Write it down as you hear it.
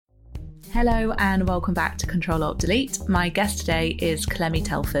Hello and welcome back to Control Alt Delete. My guest today is Clemmie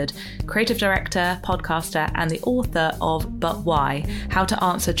Telford, creative director, podcaster, and the author of But Why? How to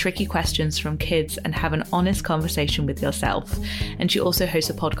Answer Tricky Questions from Kids and Have an Honest Conversation with Yourself. And she also hosts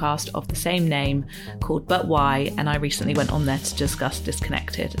a podcast of the same name called But Why? And I recently went on there to discuss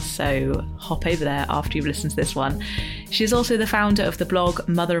Disconnected. So hop over there after you've listened to this one. She's also the founder of the blog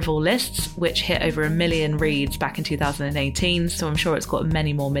Mother of All Lists, which hit over 1 million reads back in 2018. So I'm sure it's got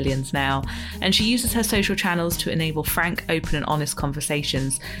many more millions now. And she uses her social channels to enable frank, open and honest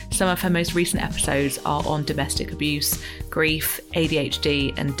conversations. Some of her most recent episodes are on domestic abuse, grief,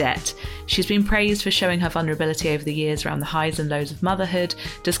 ADHD and debt. She's been praised for showing her vulnerability over the years around the highs and lows of motherhood,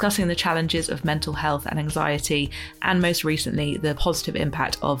 discussing the challenges of mental health and anxiety, and most recently, the positive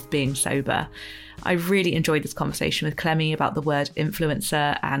impact of being sober. I really enjoyed this conversation with Clemmie about the word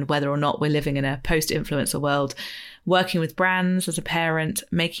influencer and whether or not we're living in a post-influencer world, working with brands as a parent,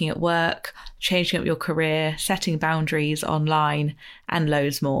 making it work, changing up your career, setting boundaries online, and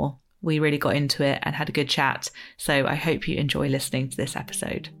loads more. We really got into it and had a good chat, so I hope you enjoy listening to this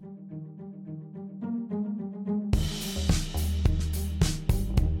episode.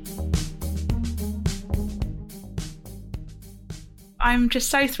 I'm just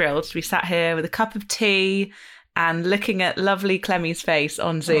so thrilled to be sat here with a cup of tea and looking at lovely Clemmie's face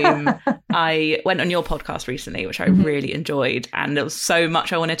on Zoom. I went on your podcast recently, which I really enjoyed. And there was so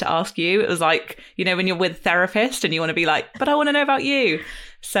much I wanted to ask you. It was like, you know, when you're with a therapist and you want to be like, but I want to know about you.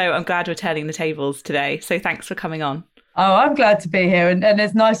 So I'm glad we're turning the tables today. So thanks for coming on. Oh, I'm glad to be here. And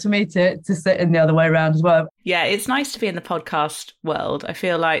it's nice for me to sit in the other way around as well. Yeah, it's nice to be in the podcast world. I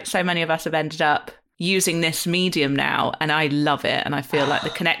feel like so many of us have ended up using this medium now, and I love it. And I feel like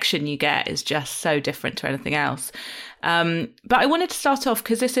the connection you get is just so different to anything else. But I wanted to start off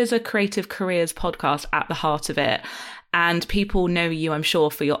because this is a creative careers podcast at the heart of it. And people know you, I'm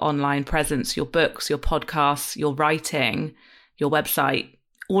sure, for your online presence, your books, your podcasts, your writing, your website,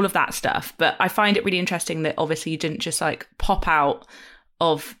 all of that stuff. But I find it really interesting that obviously you didn't just like pop out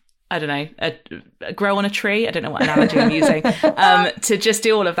of, I don't know, grow on a tree. I don't know what analogy I'm using, to just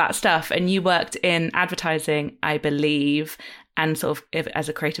do all of that stuff. And you worked in advertising, I believe, and sort of as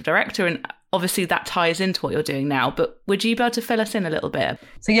a creative director. And obviously that ties into what you're doing now. But would you be able to fill us in a little bit?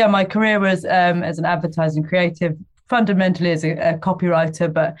 So yeah, my career was as an advertising creative, fundamentally as a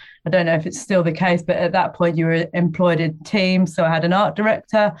copywriter, but I don't know if it's still the case. But at that point, you were employed in teams. So I had an art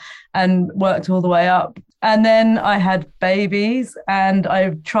director and worked all the way up. And then I had babies and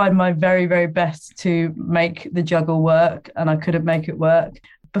I tried my very, very best to make the juggle work, and I couldn't make it work.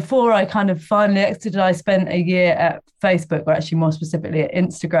 Before I kind of finally exited, I spent a year at Facebook, or actually more specifically at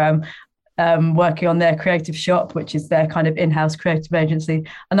Instagram, working on their creative shop, which is their kind of in-house creative agency.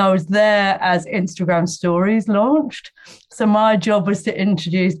 And I was there as Instagram stories launched. So my job was to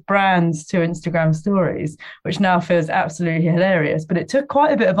introduce brands to Instagram stories, which now feels absolutely hilarious. But it took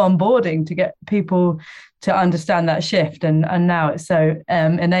quite a bit of onboarding to get people to understand that shift. And now it's so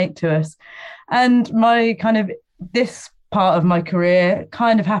innate to us. And my kind of, this part of my career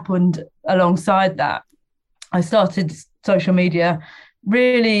kind of happened alongside that. I started social media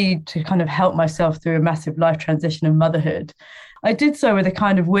really to kind of help myself through a massive life transition and motherhood. I did so with a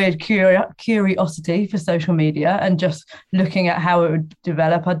kind of weird curiosity for social media and just looking at how it would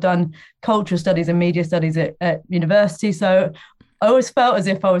develop. I'd done cultural studies and media studies at university, so I always felt as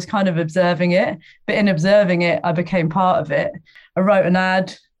if I was kind of observing it, but in observing it, I became part of it. I wrote an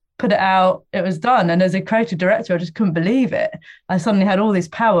ad, put it out, it was done. And as a creative director, I just couldn't believe it. I suddenly had all this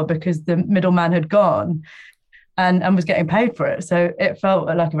power because the middleman had gone and was getting paid for it. So it felt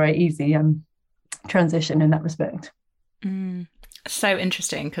like a very easy transition in that respect. So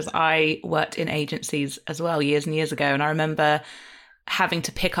interesting, because I worked in agencies as well years and years ago. And I remember having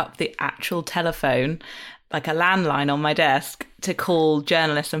to pick up the actual telephone, like a landline on my desk, to call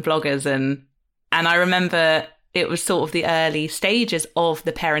journalists and bloggers. And I remember it was sort of the early stages of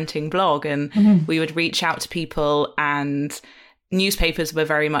the parenting blog. And we would reach out to people, and newspapers were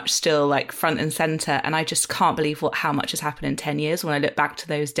very much still like front and center. And I just can't believe how much has happened in 10 years when I look back to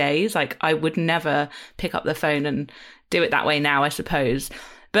those days. Like I would never pick up the phone and do it that way now, I suppose.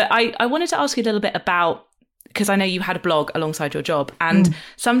 But I wanted to ask you a little bit about, because I know you had a blog alongside your job, and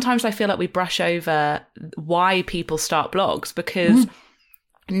sometimes I feel like we brush over why people start blogs, because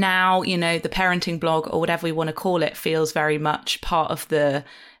now, you know, the parenting blog or whatever we want to call it feels very much part of the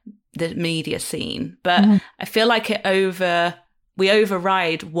media scene. But I feel like we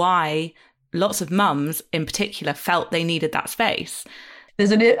override why lots of mums in particular felt they needed that space.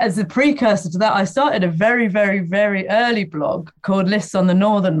 as a precursor to that, I started a very, very, very early blog called Lists on the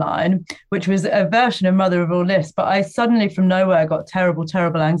Northern Line, which was a version of Mother of All Lists. But I suddenly, from nowhere, got terrible,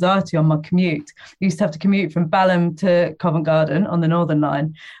 terrible anxiety on my commute. I used to have to commute from Balham to Covent Garden on the Northern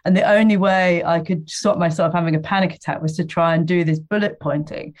Line. And the only way I could stop myself having a panic attack was to try and do this bullet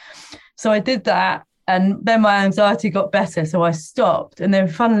pointing. So I did that. And then my anxiety got better. So I stopped. And then,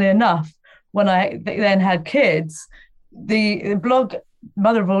 funnily enough, when I then had kids, the blog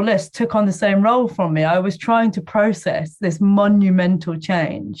Mother of All Lists took on the same role from me. I was trying to process this monumental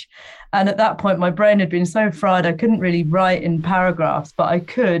change. And at that point, my brain had been so fried, I couldn't really write in paragraphs, but I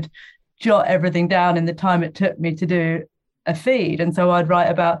could jot everything down in the time it took me to do a feed. And so I'd write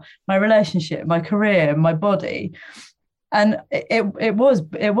about my relationship, my career, my body. And it was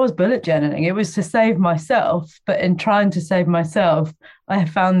bullet journaling. It was to save myself. But in trying to save myself, I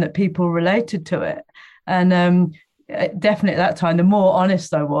found that people related to it. And definitely at that time, the more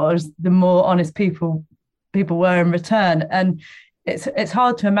honest I was, the more honest people were in return. And it's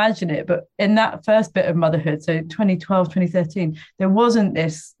hard to imagine it, but in that first bit of motherhood, so 2012, 2013, there wasn't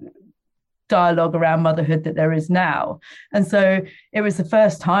this dialogue around motherhood that there is now. And so it was the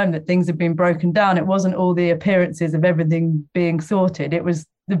first time that things had been broken down. It wasn't all the appearances of everything being sorted. It was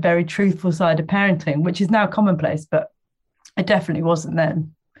the very truthful side of parenting, which is now commonplace, but it definitely wasn't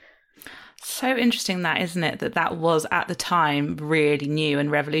then. So interesting that, isn't it, that was at the time really new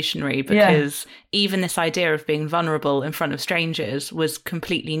and revolutionary, because even this idea of being vulnerable in front of strangers was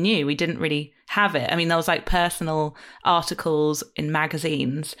completely new. We didn't really have it. I mean, there was like personal articles in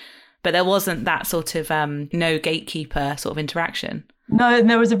magazines, but there wasn't that sort of no gatekeeper sort of interaction. No, and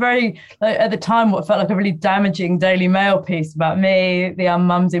there was a very, at the time, what felt like a really damaging Daily Mail piece about me, the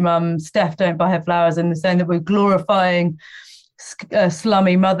mumsy mum, Steph, don't buy her flowers, and saying that we're glorifying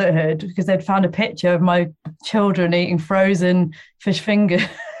slummy motherhood because they'd found a picture of my children eating frozen fish fingers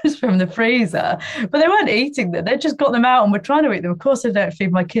from the freezer, but they weren't eating them. They just got them out and were trying to eat them. Of course, I don't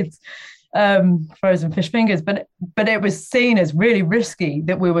feed my kids frozen fish fingers, but it was seen as really risky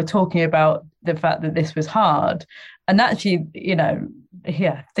that we were talking about the fact that this was hard. And actually,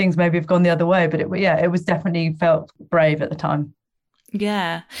 things maybe have gone the other way, but it was definitely felt brave at the time.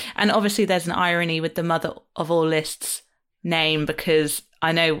 Yeah. And obviously there's an irony with the Mother of All Lists name, because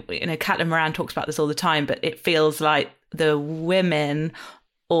I know, Caitlin Moran talks about this all the time, but it feels like the women,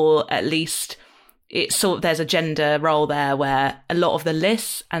 or at least it's sort of, there's a gender role there where a lot of the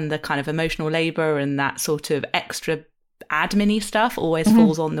lists and the kind of emotional labor and that sort of extra admin-y stuff always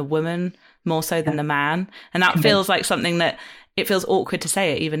falls on the woman more so than the man. And that feels like something that it feels awkward to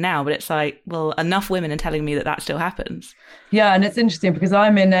say it even now, but it's like, well, enough women are telling me that still happens. Yeah, and it's interesting because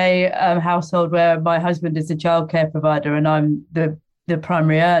I'm in a household where my husband is a childcare provider and I'm the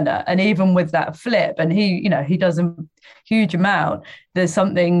primary earner. And even with that flip, and he does a huge amount, there's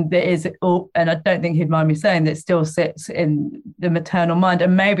something that is, and I don't think he'd mind me saying, that still sits in the maternal mind.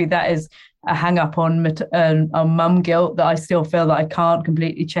 And maybe that is a hang up on mum guilt, that I still feel that I can't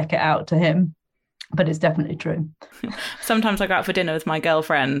completely check it out to him. But it's definitely true. Sometimes I go out for dinner with my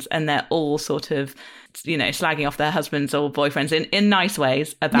girlfriends and they're all sort of, slagging off their husbands or boyfriends in nice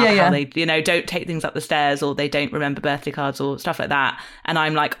ways about how they, don't take things up the stairs, or they don't remember birthday cards or stuff like that. And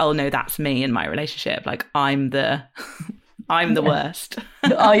I'm like, oh no, that's me in my relationship. Like I'm the worst.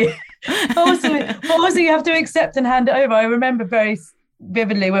 Are you? Also, you have to accept and hand it over. I remember very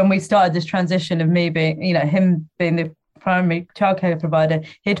vividly when we started this transition of me being, him being the primary childcare provider,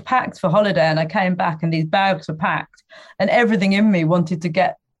 he'd packed for holiday and I came back and these bags were packed and everything in me wanted to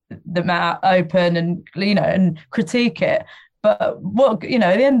get them out open and and critique it. But what at the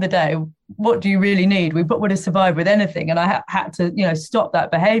end of the day, what do you really need? We would have survived with anything. And I had to stop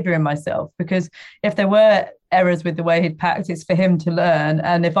that behavior in myself, because if there were errors with the way he'd packed, it's for him to learn.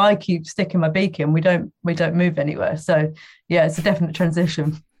 And if I keep sticking my beak in, we don't move anywhere. So yeah, it's a definite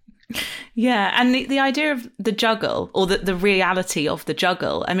transition. Yeah, and the idea of the juggle, or the reality of the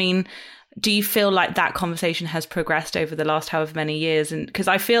juggle, I mean, do you feel like that conversation has progressed over the last however many years? And because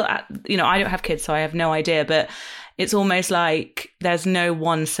I feel, I don't have kids, so I have no idea, but it's almost like there's no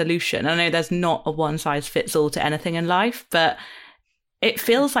one solution. I know there's not a one size fits all to anything in life, but it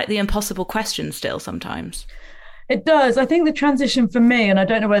feels like the impossible question still sometimes. It does. I think the transition for me, and I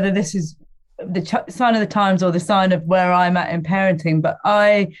don't know whether this is the sign of the times or the sign of where I'm at in parenting, but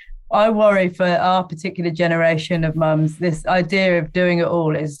I worry for our particular generation of mums. This idea of doing it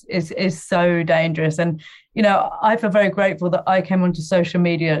all is so dangerous. And, I feel very grateful that I came onto social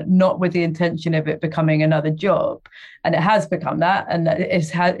media not with the intention of it becoming another job. And it has become that. And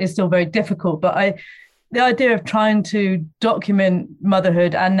it's still very difficult. But the idea of trying to document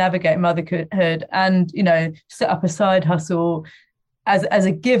motherhood and navigate motherhood and, set up a side hustle as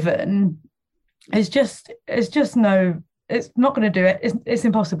a given, it's not going to do it. It's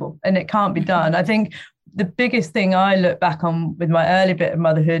impossible, and it can't be done. I think the biggest thing I look back on with my early bit of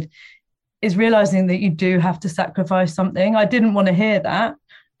motherhood is realizing that you do have to sacrifice something. I didn't want to hear that.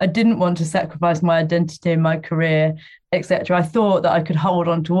 I didn't want to sacrifice my identity, my career, etc. I thought that I could hold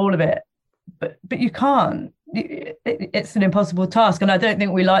on to all of it, but you can't. It's an impossible task, and I don't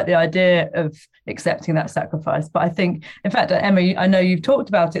think we like the idea of accepting that sacrifice. But I think, in fact, Emma, I know you've talked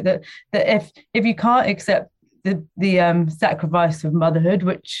about it, that if you can't accept the sacrifice of motherhood,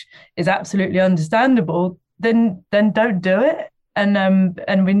 which is absolutely understandable, then don't do it.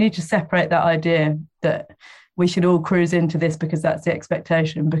 And we need to separate that idea that we should all cruise into this because that's the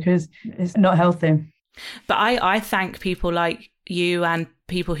expectation, because it's not healthy. But I thank people like you and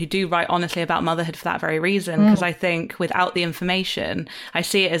people who do write honestly about motherhood for that very reason, because I think without the information, I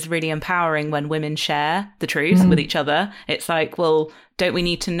see it as really empowering when women share the truth with each other. It's like, well, don't we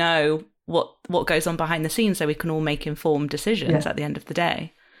need to know what goes on behind the scenes so we can all make informed decisions at the end of the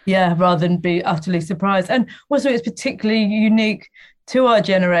day? Yeah, rather than be utterly surprised. And also it's particularly unique to our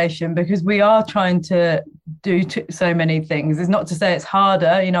generation because we are trying to do so many things. It's not to say it's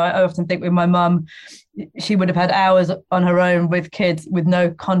harder. You know, I often think with my mum, she would have had hours on her own with kids with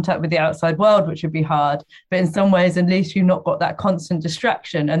no contact with the outside world, which would be hard. But in some ways, at least you've not got that constant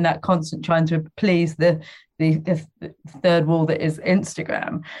distraction and that constant trying to please the third wall that is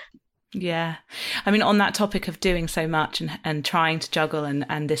Instagram. Yeah. I mean, on that topic of doing so much and trying to juggle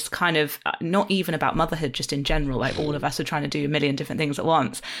and this kind of, not even about motherhood, just in general, like all of us are trying to do a million different things at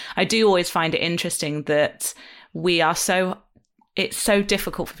once. I do always find it interesting that it's so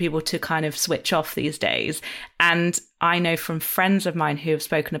difficult for people to kind of switch off these days. And I know from friends of mine who have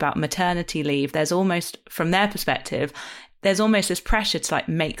spoken about maternity leave, there's almost, from their perspective, there's almost this pressure to like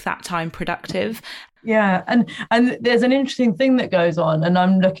make that time productive. Yeah, and there's an interesting thing that goes on, and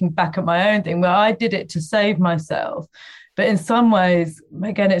I'm looking back at my own thing where I did it to save myself. But in some ways,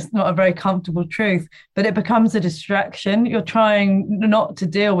 again, it's not a very comfortable truth, but it becomes a distraction. You're trying not to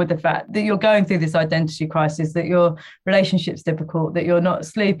deal with the fact that you're going through this identity crisis, that your relationship's difficult, that you're not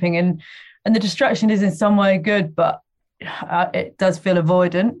sleeping. And the distraction is in some way good, but it does feel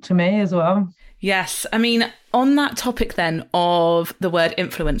avoidant to me as well. Yes. I mean, on that topic then of the word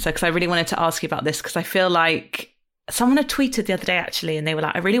influencer, because I really wanted to ask you about this, because I feel like someone had tweeted the other day, actually, and they were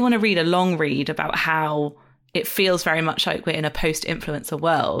like, I really want to read a long read about how it feels very much like we're in a post-influencer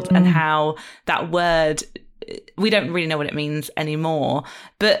world and how that word, we don't really know what it means anymore.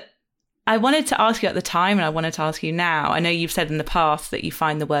 But I wanted to ask you at the time, and I wanted to ask you now, I know you've said in the past that you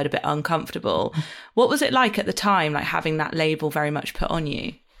find the word a bit uncomfortable. What was it like at the time, like having that label very much put on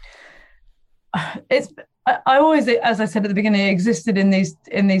you? I always, as I said at the beginning, existed in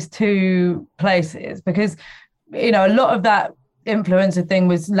these two places because, you know, a lot of that influencer thing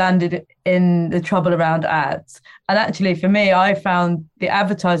was landed in the trouble around ads. And actually for me, I found the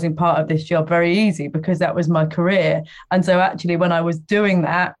advertising part of this job very easy because that was my career. And so actually when I was doing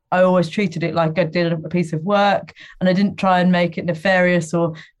that, I always treated it like I did a piece of work, and I didn't try and make it nefarious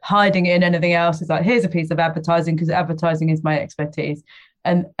or hiding it in anything else. It's like, here's a piece of advertising because advertising is my expertise.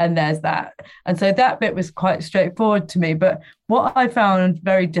 And there's that. And so that bit was quite straightforward to me. But what I found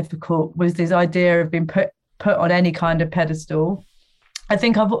very difficult was this idea of being put on any kind of pedestal. I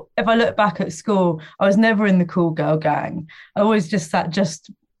think if I look back at school, I was never in the cool girl gang. I always just sat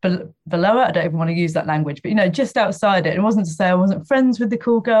just below it. I don't even want to use that language, but, you know, just outside it. It wasn't to say I wasn't friends with the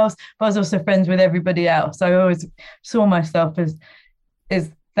cool girls, but I was also friends with everybody else. I always saw myself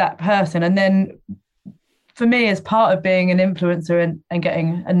as that person. And then for me, as part of being an influencer and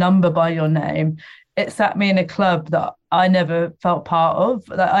getting a number by your name, it sat me in a club that I never felt part of.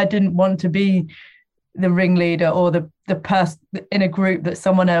 That I didn't want to be the ringleader or the person in a group that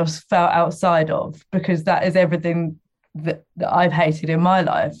someone else felt outside of, because that is everything that I've hated in my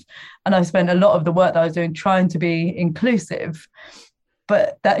life. And I spent a lot of the work that I was doing trying to be inclusive,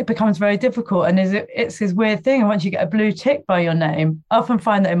 but that it becomes very difficult. And it's this weird thing. And once you get a blue tick by your name, I often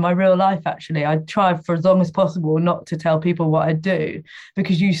find that in my real life, actually, I try for as long as possible not to tell people what I do,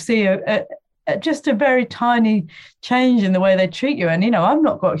 because you see just a very tiny change in the way they treat you. And, you know, I've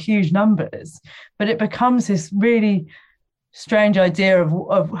not got huge numbers, but it becomes this really strange idea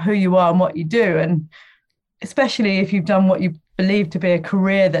of who you are and what you do. And especially if you've done what you believe to be a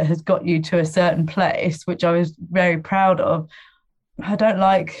career that has got you to a certain place, which I was very proud of. I don't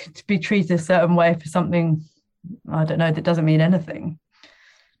like to be treated a certain way for something, I don't know, that doesn't mean anything.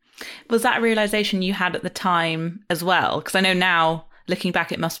 Was that a realization you had at the time as well? Because I know now, looking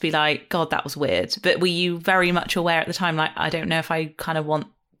back, it must be like, God, that was weird. But were you very much aware at the time, like, I don't know if I kind of want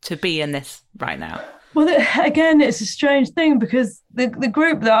to be in this right now? Well, again, it's a strange thing because the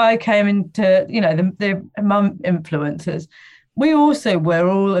group that I came into, the mum influencers, we also were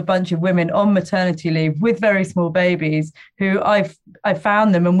all a bunch of women on maternity leave with very small babies who I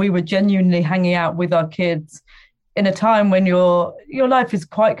found them, and we were genuinely hanging out with our kids in a time when your life is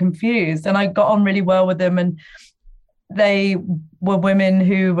quite confused. And I got on really well with them, and they were women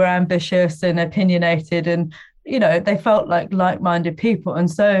who were ambitious and opinionated, and they felt like-minded people.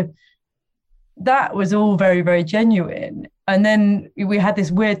 And so that was all very, very genuine. And then we had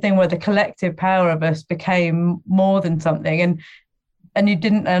this weird thing where the collective power of us became more than something. And you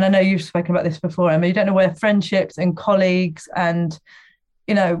didn't, and I know you've spoken about this before, Emma, you don't know where friendships and colleagues and,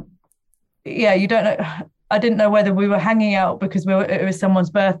 you don't know. I didn't know whether we were hanging out because it was someone's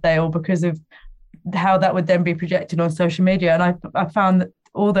birthday or because of how that would then be projected on social media. And I found that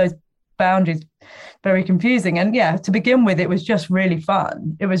all those boundaries very confusing. And yeah, to begin with, it was just really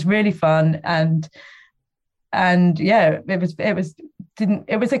fun. It was really fun. And yeah,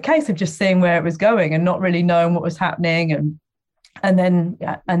 it was a case of just seeing where it was going and not really knowing what was happening. And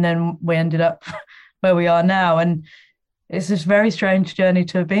then we ended up where we are now. And it's this very strange journey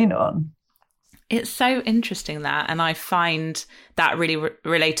to have been on. It's so interesting that, and I find that really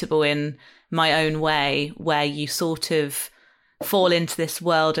relatable in my own way, where you sort of fall into this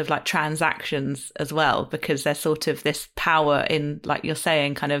world of like transactions as well, because there's sort of this power in, like you're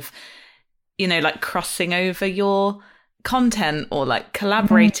saying, kind of, like crossing over your content or like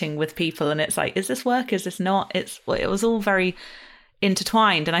collaborating with people. And it's like, is this work? Is this not? It was all very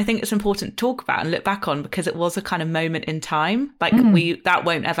intertwined. And I think it's important to talk about and look back on, because it was a kind of moment in time. Like that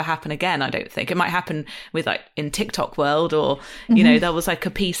won't ever happen again, I don't think. It might happen with like in TikTok world, or, there was like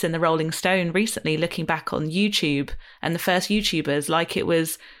a piece in the Rolling Stone recently looking back on YouTube and the first YouTubers, like it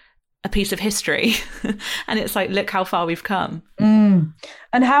was a piece of history. And it's like, look how far we've come.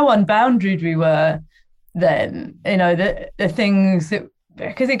 And how unbounded we were then, the things that,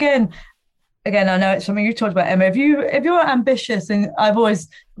 because again, I know it's something you talked about, Emma. If you're ambitious, and I've always,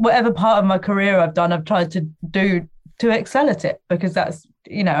 whatever part of my career I've done, I've tried to do to excel at it, because that's,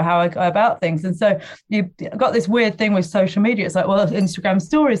 how I go about things. And so you've got this weird thing with social media. It's like, well, Instagram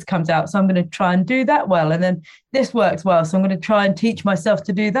stories comes out, so I'm going to try and do that well. And then this works well, so I'm going to try and teach myself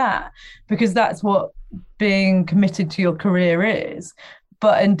to do that, because that's what being committed to your career is.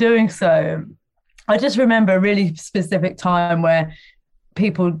 But in doing so, I just remember a really specific time where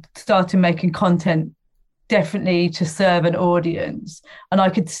people started making content definitely to serve an audience, and I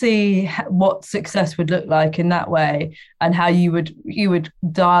could see what success would look like in that way, and how you would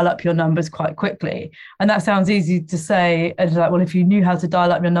dial up your numbers quite quickly. And that sounds easy to say, and like, well, if you knew how to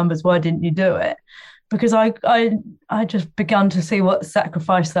dial up your numbers, why didn't you do it? Because I just begun to see what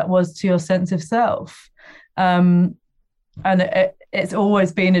sacrifice that was to your sense of self. And it's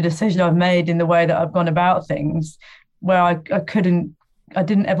always been a decision I've made in the way that I've gone about things, where I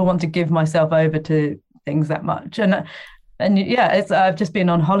didn't ever want to give myself over to things that much. And yeah, I've just been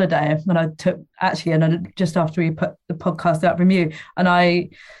on holiday, and just after we put the podcast out from you, and I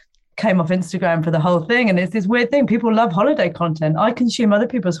came off Instagram for the whole thing. And it's this weird thing. People love holiday content. I consume other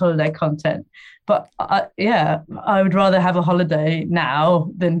people's holiday content, but I would rather have a holiday now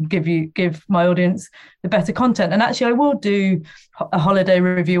than give my audience the better content. And actually, I will do a holiday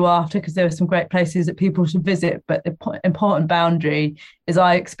review after, because there are some great places that people should visit. But the important boundary is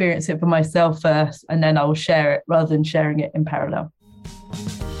I experience it for myself first, and then I will share it rather than sharing it in parallel.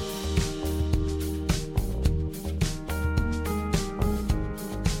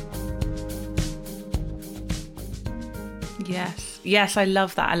 Yes, I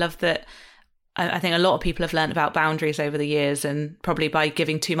love that. I love that. I think a lot of people have learned about boundaries over the years, and probably by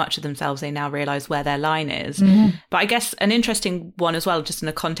giving too much of themselves, they now realize where their line is. But I guess an interesting one as well, just in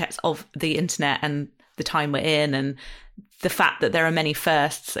the context of the internet and the time we're in, and the fact that there are many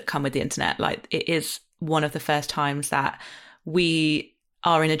firsts that come with the internet. Like, it is one of the first times that we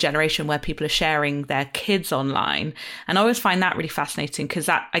are in a generation where people are sharing their kids online. And I always find that really fascinating, because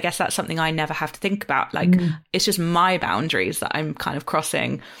I guess that's something I never have to think about. Like, it's just my boundaries that I'm kind of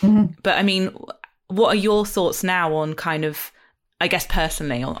crossing. But I mean, what are your thoughts now on kind of, I guess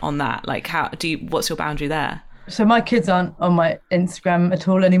personally on that? Like, what's your boundary there? So my kids aren't on my Instagram at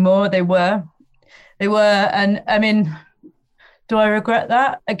all anymore. They were. And I mean, do I regret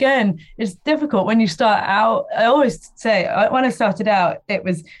that? Again, it's difficult when you start out. I always say, when I started out, it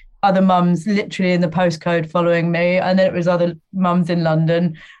was other mums literally in the postcode following me, and then it was other mums in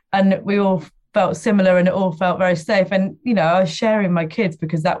London, and we all felt similar and it all felt very safe. And, I was sharing my kids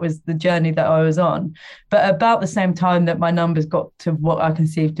because that was the journey that I was on. But about the same time that my numbers got to what I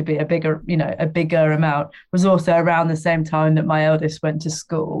conceived to be a bigger amount was also around the same time that my eldest went to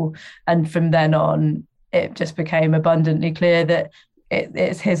school. And from then on, it just became abundantly clear that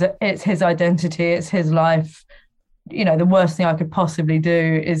it's his identity, it's his life. The worst thing I could possibly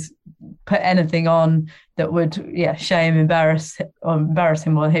do is put anything on that would shame, embarrass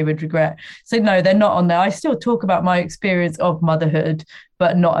him, or he would regret. So no, they're not on there. I still talk about my experience of motherhood,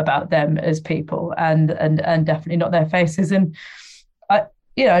 but not about them as people, and definitely not their faces. And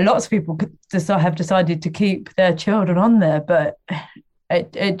lots of people have decided to keep their children on there, but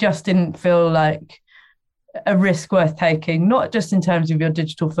it just didn't feel like a risk worth taking, not just in terms of your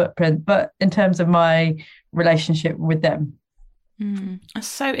digital footprint, but in terms of my relationship with them. That's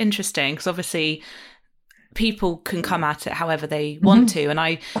so interesting, because obviously people can come at it however they want to, and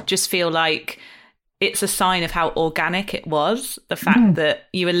I just feel like it's a sign of how organic it was, the fact that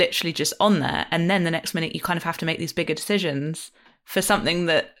you were literally just on there, and then the next minute you kind of have to make these bigger decisions for something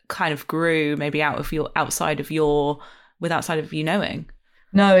that kind of grew maybe outside of you knowing.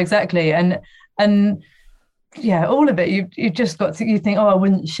 No, exactly. And yeah, all of it, you just got to, you think, I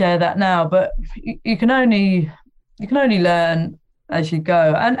wouldn't share that now, but you can only learn as you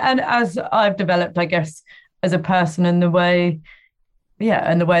go. And as I've developed, I guess, as a person, and the way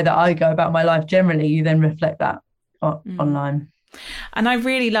that I go about my life generally, you then reflect that online. And I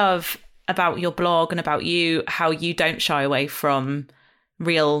really love about your blog and about you, how you don't shy away from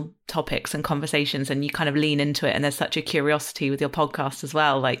real topics and conversations, and you kind of lean into it, and there's such a curiosity with your podcast as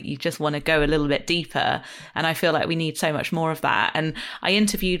well, like you just want to go a little bit deeper, and I feel like we need so much more of that. And I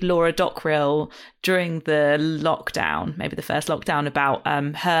interviewed Laura Dockrill during the lockdown, maybe the first lockdown, about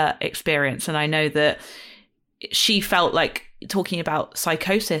her experience, and I know that she felt like talking about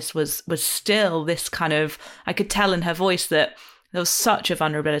psychosis was still this kind of, I could tell in her voice that there was such a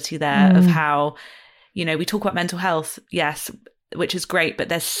vulnerability there of how, we talk about mental health, yes, which is great, but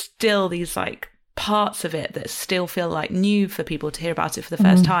there's still these like parts of it that still feel like new for people to hear about it for the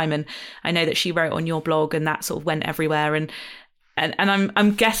first time. And I know that she wrote on your blog, and that sort of went everywhere. And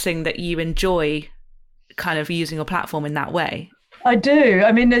I'm guessing that you enjoy kind of using your platform in that way. I do.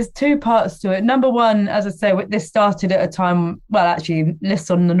 I mean, there's two parts to it. Number one, as I say, this started at a time, well, actually, lists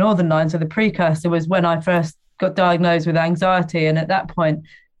on the Northern Line. So the precursor was when I first got diagnosed with anxiety. And at that point,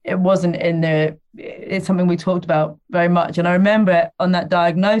 it wasn't it's something we talked about very much. And I remember on that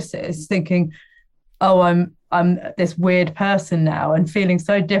diagnosis thinking, I'm this weird person now, and feeling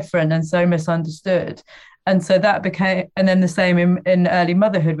so different and so misunderstood. And so that became, and then the same in early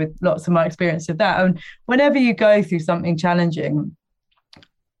motherhood, with lots of my experience of that. And whenever you go through something challenging,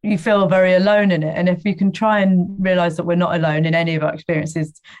 you feel very alone in it. And if you can try and realize that we're not alone in any of our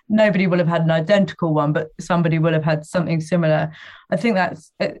experiences, nobody will have had an identical one, but somebody will have had something similar. I think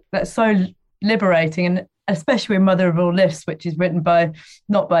that's so liberating. And especially with Mother of All Lifts, which is written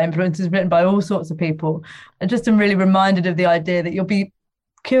not by influencers, written by all sorts of people. I just am really reminded of the idea that you'll be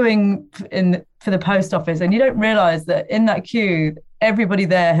queuing for the post office, and you don't realize that in that queue, everybody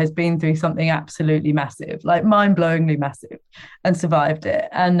there has been through something absolutely massive, like mind-blowingly massive, and survived it.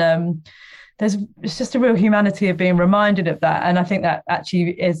 And it's just a real humanity of being reminded of that. And I think that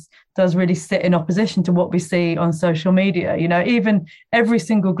actually does really sit in opposition to what we see on social media. Even every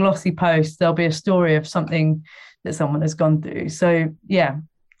single glossy post, there'll be a story of something that someone has gone through. So yeah,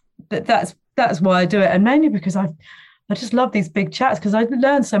 that's why I do it. And mainly because I just love these big chats, because I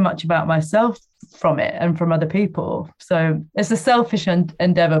learn so much about myself from it and from other people. So it's a selfish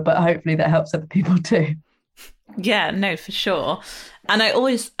endeavor, but hopefully that helps other people too. Yeah, no, for sure. And I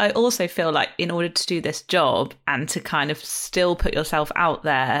also feel like in order to do this job and to kind of still put yourself out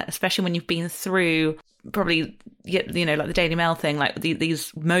there, especially when you've been through probably, like the Daily Mail thing, like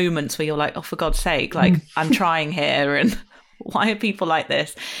these moments where you're like, oh, for God's sake, like I'm trying here, and why are people like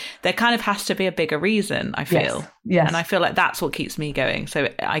this? There kind of has to be a bigger reason, I feel. Yes. And I feel like that's what keeps me going. So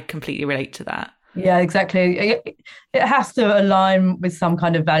I completely relate to that. Yeah, exactly. It has to align with some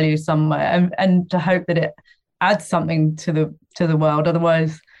kind of value somewhere, and to hope that it adds something to the world.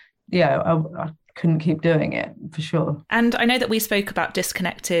 Otherwise, I couldn't keep doing it, for sure. And I know that we spoke about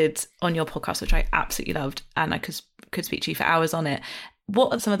Disconnected on your podcast, which I absolutely loved, and I could speak to you for hours on it.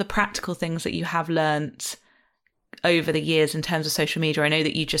 What are some of the practical things that you have learnt over the years in terms of social media? I know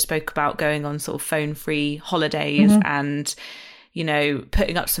that you just spoke about going on sort of phone-free holidays and,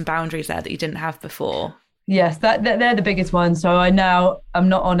 putting up some boundaries there that you didn't have before. Yes, they're the biggest ones. So I'm not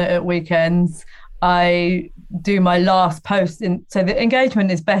on it at weekends. I do my last post so the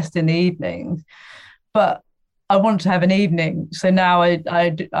engagement is best in the evenings, but I want to have an evening. So now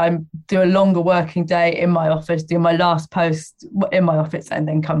I'm do a longer working day in my office, do my last post in my office, and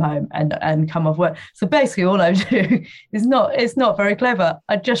then come home and come off work. So basically all I do is it's not very clever.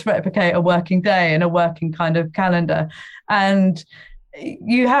 I just replicate a working day and a working kind of calendar. And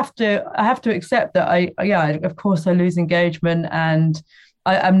I have to accept that of course I lose engagement, and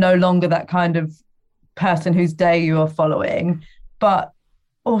I'm no longer that kind of person whose day you are following. But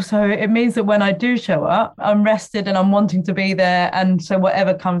also it means that when I do show up, I'm rested and I'm wanting to be there. And so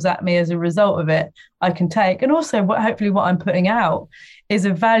whatever comes at me as a result of it, I can take. And also hopefully what I'm putting out is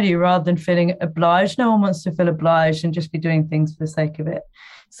of value rather than feeling obliged. No one wants to feel obliged and just be doing things for the sake of it.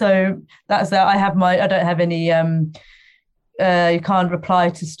 So that's that. I don't have any, you can't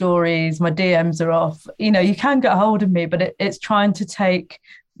reply to stories. My DMs are off. You can get a hold of me, but it's trying to take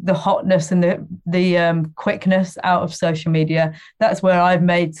the hotness and the quickness out of social media. That's where I've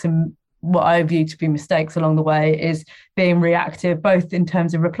made some what I view to be mistakes along the way, is being reactive, both in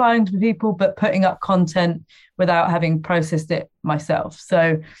terms of replying to people, but putting up content without having processed it myself.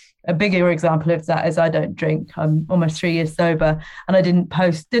 So a bigger example of that is I don't drink. I'm almost 3 years sober, and I didn't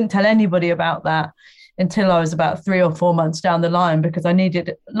tell anybody about that until I was about 3 or 4 months down the line, because I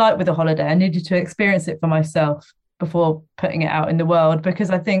needed, like with a holiday, I needed to experience it for myself before putting it out in the world, because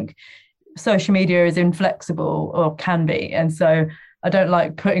I think social media is inflexible, or can be. And so I don't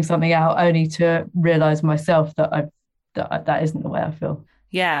like putting something out only to realize myself that that isn't the way I feel.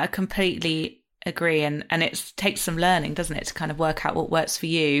 Yeah, I completely agree. And it takes some learning, doesn't it, to kind of work out what works for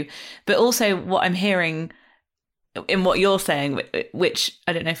you. But also what I'm hearing in what you're saying, which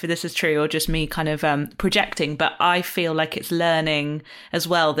I don't know if this is true or just me kind of projecting, but I feel like it's learning as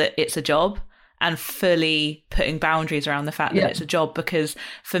well that it's a job, and fully putting boundaries around the fact that it's a job. Because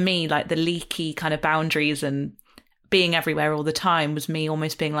for me, like the leaky kind of boundaries and being everywhere all the time was me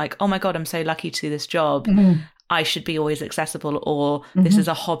almost being like, oh my God, I'm so lucky to do this job. Mm-hmm. I should be always accessible, or this is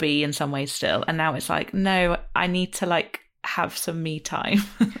a hobby in some ways still. And now it's like, no, I need to like have some me time.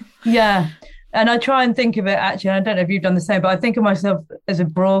 Yeah. And I try and think of it, actually, I don't know if you've done the same, but I think of myself as a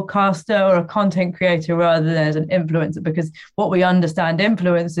broadcaster or a content creator rather than as an influencer, because what we understand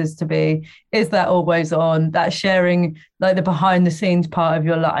influencers to be is that always on, that sharing, like the behind the scenes part of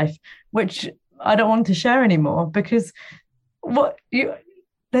your life, which I don't want to share anymore, because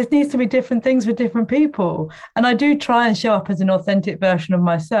there needs to be different things for different people. And I do try and show up as an authentic version of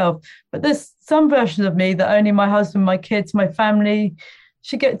myself, but there's some versions of me that only my husband, my kids, my family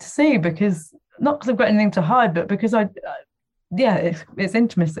should get to see, because not because I've got anything to hide, but because it's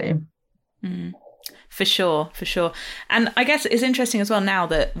intimacy. For sure. And I guess it's interesting as well now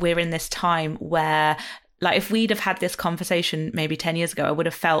that we're in this time where, like, if we'd have had this conversation maybe 10 years ago, I would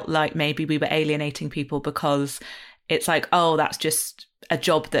have felt like maybe we were alienating people, because it's like, oh, that's just a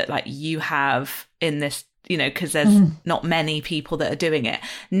job that like you have in this, because there's not many people that are doing it.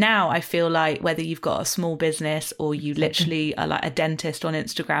 Now I feel like whether you've got a small business or you literally are like a dentist on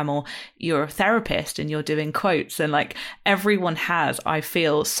Instagram, or you're a therapist and you're doing quotes, and like everyone has, I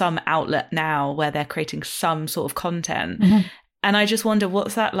feel, some outlet now where they're creating some sort of content. And I just wonder,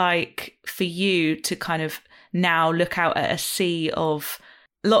 what's that like for you to kind of now look out at a sea of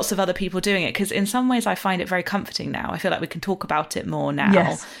lots of other people doing it? Because in some ways I find it very comforting now. I feel like we can talk about it more now.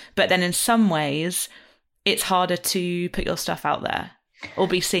 Yes. But then in some ways it's harder to put your stuff out there or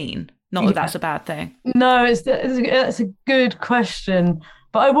be seen. Not that that's a bad thing. No, it's a good question.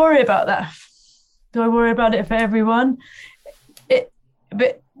 But I worry about that. Do I worry about it for everyone?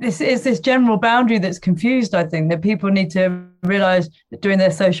 But this is this general boundary that's confused, I think, that people need to realise that doing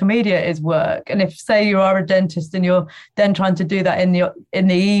their social media is work. And if, say, you are a dentist and you're then trying to do that in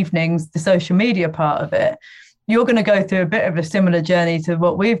the evenings, the social media part of it, you're going to go through a bit of a similar journey to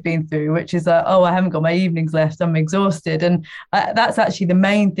what we've been through, which is like, oh, I haven't got my evenings left, I'm exhausted. And that's actually the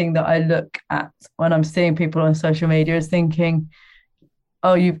main thing that I look at when I'm seeing people on social media, is thinking,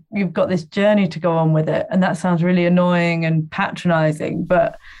 oh, you've got this journey to go on with it. And that sounds really annoying and patronizing,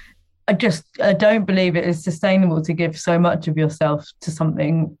 but I don't believe it is sustainable to give so much of yourself to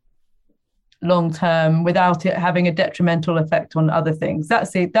something long term without it having a detrimental effect on other things.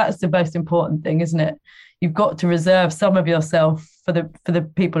 That's the most important thing, isn't it? You've got to reserve some of yourself for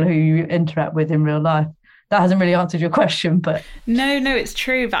the people who you interact with in real life. That hasn't really answered your question, but no, it's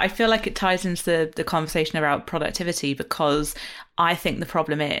true. But I feel like it ties into the conversation about productivity, because I think the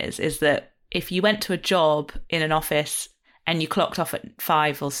problem is that if you went to a job in an office and you clocked off at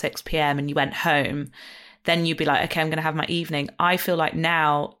 5 or 6 p.m. and you went home, then you'd be like, okay, I'm going to have my evening. I feel like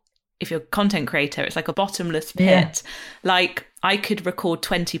now, if you're a content creator, it's like a bottomless pit. Yeah. Like, I could record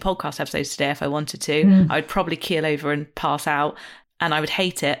 20 podcast episodes today if I wanted to. I would probably keel over and pass out. and I would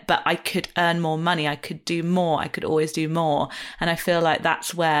hate it, but I could earn more money. I could do more. I could always do more. And I feel like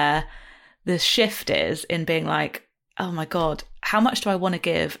that's where the shift is, in being like, oh my God, how much do I want to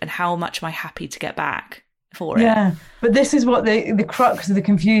give and how much am I happy to get back for it? Yeah, but this is what the crux of the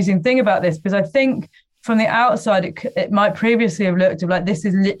confusing thing about this, because I think from the outside, it might previously have looked like this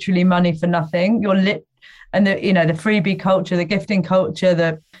is literally money for nothing. And the freebie culture, the gifting culture,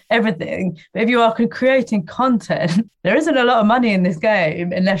 the everything. But if you are creating content, there isn't a lot of money in this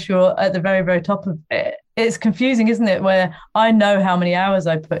game unless you're at the very, very top of it. It's confusing, isn't it? Where I know how many hours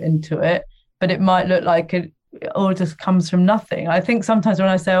I put into it, but it might look like it all just comes from nothing. I think sometimes when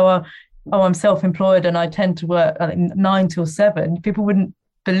I say, I'm self-employed and I tend to work 9 till 7, people wouldn't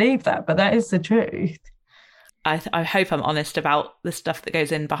believe that, but that is the truth. I hope I'm honest about the stuff that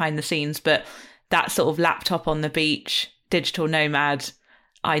goes in behind the scenes, but that sort of laptop on the beach, digital nomad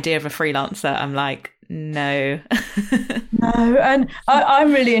idea of a freelancer, I'm like, no. No, and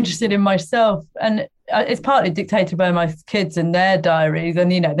I'm really interested in myself, and it's partly dictated by my kids and their diaries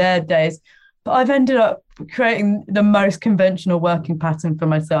and, their days. But I've ended up creating the most conventional working pattern for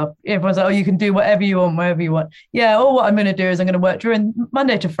myself. Everyone's like, you can do whatever you want, wherever you want. Yeah, all what I'm going to do is I'm going to work during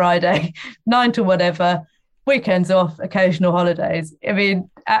Monday to Friday, 9 to whatever, weekends off, occasional holidays. I mean,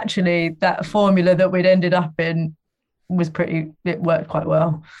 actually, that formula that we'd ended up in it worked quite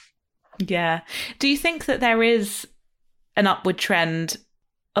well. Yeah. Do you think that there is an upward trend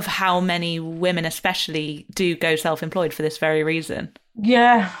of how many women especially do go self-employed for this very reason?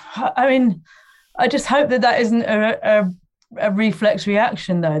 Yeah. I mean, I just hope that isn't a reflex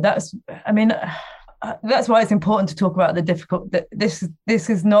reaction, though. That's why it's important to talk about the difficult. That this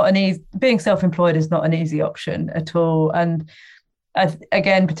is not an easy. Being self-employed is not an easy option at all, and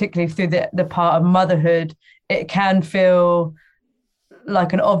again, particularly through the part of motherhood, it can feel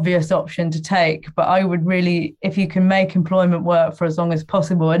like an obvious option to take. But I would really, if you can make employment work for as long as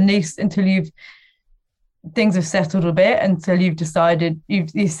possible, at least until things have settled a bit, until you've decided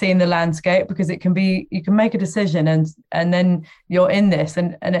you've seen the landscape, because you can make a decision and then you're in this,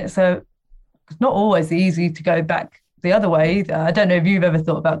 and it's not always easy to go back the other way either. I don't know if you've ever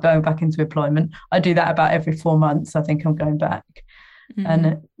thought about going back into employment. I do that about every 4 months. I think I'm going back.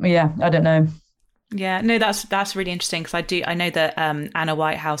 And I don't know. Yeah, no, that's really interesting, because I know that Anna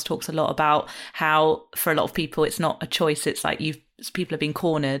Whitehouse talks a lot about how for a lot of people it's not a choice. It's like people have been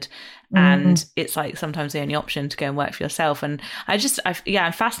cornered, and it's like sometimes the only option to go and work for yourself. And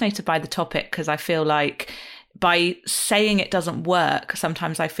I'm fascinated by the topic, because I feel like by saying it doesn't work,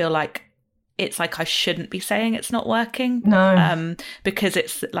 sometimes I feel like it's like I shouldn't be saying it's not working. No. Because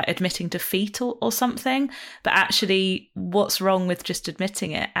it's like admitting defeat or something. But actually, what's wrong with just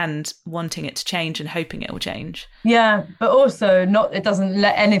admitting it and wanting it to change and hoping it will change? Yeah, but also it doesn't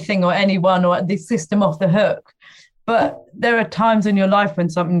let anything or anyone or the system off the hook. But there are times in your life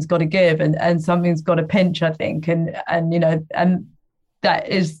when something's got to give and something's got to pinch, I think. And that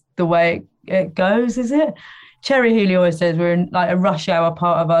is the way it goes, is it? Cherry Healey always says we're in like a rush hour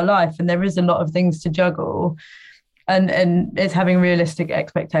part of our life, and there is a lot of things to juggle, and it's having realistic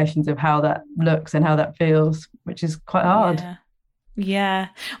expectations of how that looks and how that feels, which is quite hard. Yeah.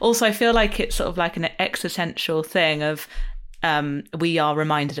 Also, I feel like it's sort of like an existential thing of we are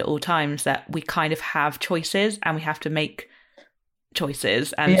reminded at all times that we kind of have choices, and we have to make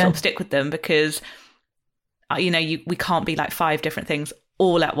choices and sort of stick with them, because we can't be like 5 different things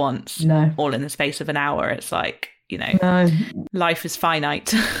all at once, all in the space of an hour. It's like, life is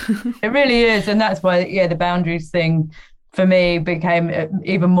finite. It really is. And that's why, the boundaries thing for me became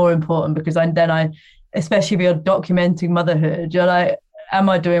even more important, because I, especially if you're documenting motherhood, you're like, am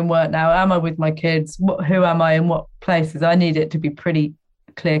I doing work now? Am I with my kids? Who am I in what places? I need it to be pretty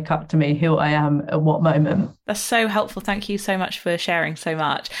clear cut to me who I am at what moment. That's so helpful. Thank you so much for sharing so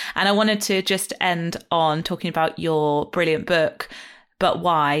much. And I wanted to just end on talking about your brilliant book, But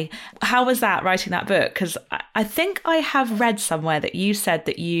Why? How was that, writing that book? Because I think I have read somewhere that you said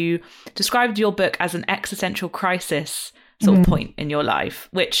that you described your book as an existential crisis sort of point in your life,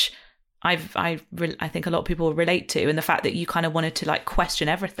 which I think a lot of people relate to, and the fact that you kind of wanted to like question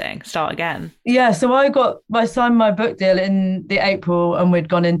everything, start again. Yeah, so I signed my book deal in the April, and we'd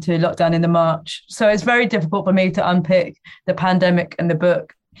gone into lockdown in the March. So it's very difficult for me to unpick the pandemic and the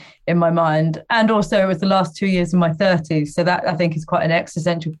book in my mind. And also it was the last 2 years of my 30s. So that I think is quite an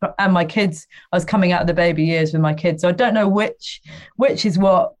existential, and my kids, I was coming out of the baby years with my kids. So I don't know which is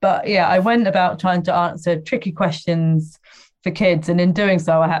what, but yeah, I went about trying to answer tricky questions for kids. And in doing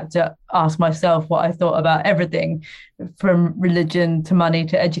so, I had to ask myself what I thought about everything from religion to money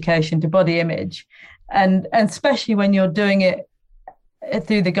to education to body image. And especially when you're doing it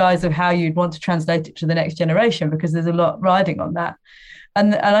through the guise of how you'd want to translate it to the next generation, because there's a lot riding on that.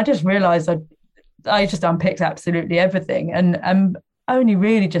 And I just realized I just unpicked absolutely everything, and I'm only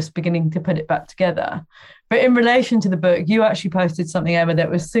really just beginning to put it back together. But in relation to the book, you actually posted something, Emma, that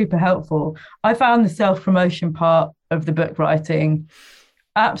was super helpful. I found the self-promotion part of the book writing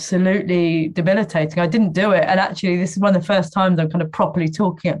absolutely debilitating. I didn't do it. And actually, this is one of the first times I'm kind of properly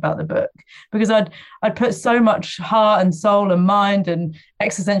talking about the book, because I'd put so much heart and soul and mind and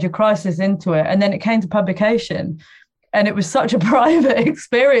existential crisis into it. And then it came to publication. And it was such a private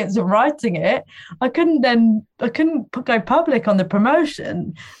experience of writing it. I couldn't go public on the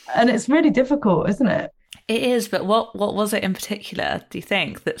promotion. And it's really difficult, isn't it? It is, but what was it in particular, do you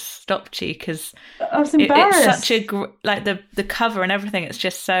think, that stopped you? Because I was embarrassed. It's such like the cover and everything. It's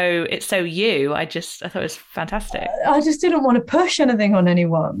so you. I thought it was fantastic. I just didn't want to push anything on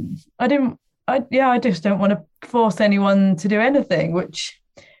anyone. I just don't want to force anyone to do anything. Which,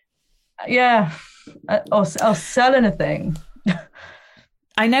 or sell anything.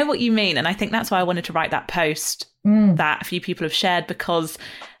 I know what you mean, and I think that's why I wanted to write that post that a few people have shared, because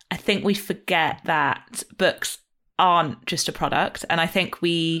I think we forget that books aren't just a product, and I think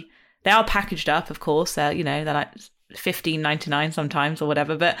they are packaged up, of course. They're like $15.99 sometimes or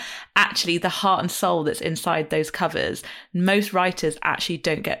whatever, but actually the heart and soul that's inside those covers, most writers actually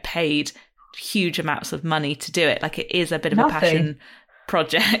don't get paid huge amounts of money to do it. Like, it is a bit of a passion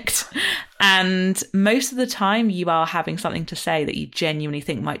project, and most of the time you are having something to say that you genuinely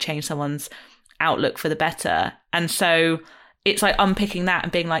think might change someone's outlook for the better. And so it's like unpicking that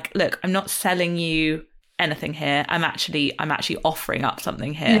and being like, look, I'm not selling you anything here. I'm actually offering up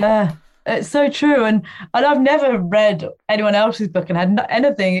something here. Yeah, it's so true. And I've never read anyone else's book and had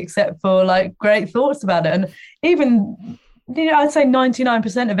anything except for like great thoughts about it. And even, I'd say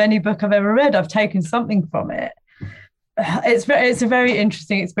 99% of any book I've ever read, I've taken something from it. It's a very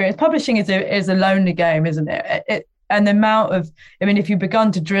interesting experience. Publishing is a lonely game, isn't it? And the amount of, if you've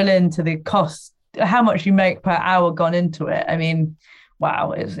begun to drill into the cost, how much you make per hour gone into it,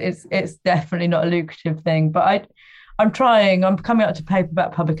 wow, it's definitely not a lucrative thing. But I'm trying. I'm coming up to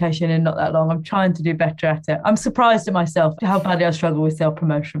paperback publication in not that long. I'm trying to do better at it. I'm surprised at myself how badly I struggle with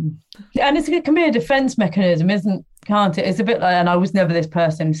self-promotion. And it can be a defense mechanism, can't it? It's a bit like, and I was never this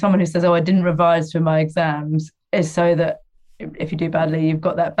person, someone who says, oh, I didn't revise for my exams, is so that if you do badly, you've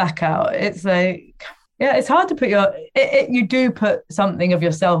got that back out. It's like, it's hard to put you do put something of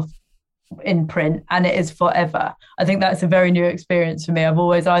yourself in print, and it is forever. I think that's a very new experience for me. I've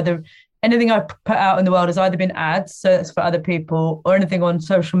always anything I put out in the world has either been ads, so it's for other people, or anything on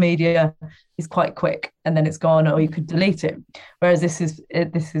social media is quite quick and then it's gone, or you could delete it. Whereas this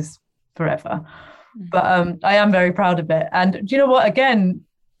is forever. But I am very proud of it. And do you know what? Again,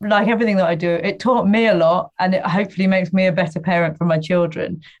 like everything that I do, it taught me a lot, and it hopefully makes me a better parent for my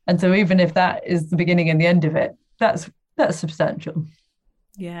children. And so even if that is the beginning and the end of it, that's substantial.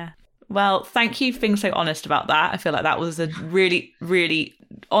 Yeah. Well, thank you for being so honest about that. I feel like that was a really, really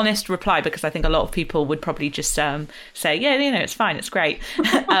honest reply, because I think a lot of people would probably just say, yeah, it's fine, it's great.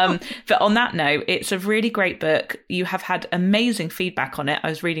 But on that note, it's a really great book. You have had amazing feedback on it. I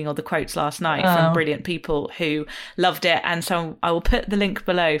was reading all the quotes last night from brilliant people who loved it. And so I will put the link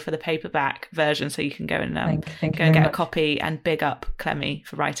below for the paperback version, so you can go and go and get a copy, and big up Clemmie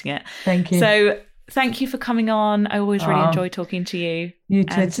for writing it. Thank you. So thank you for coming on. I always really enjoy talking to you. You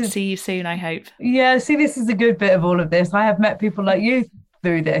too. And see you soon, I hope. Yeah, see, this is a good bit of all of this. I have met people like you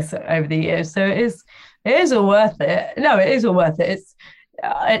through this over the years, so it is all worth it. No, it is all worth it.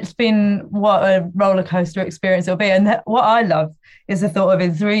 It's been what a roller coaster experience it'll be, and what I love is the thought of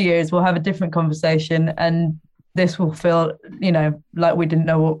in 3 years we'll have a different conversation, and this will feel, like we didn't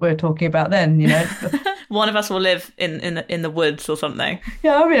know what we were talking about then. One of us will live in the woods or something.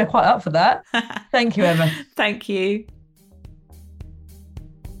 Yeah, I'm really quite up for that. Thank you, Emma. Thank you.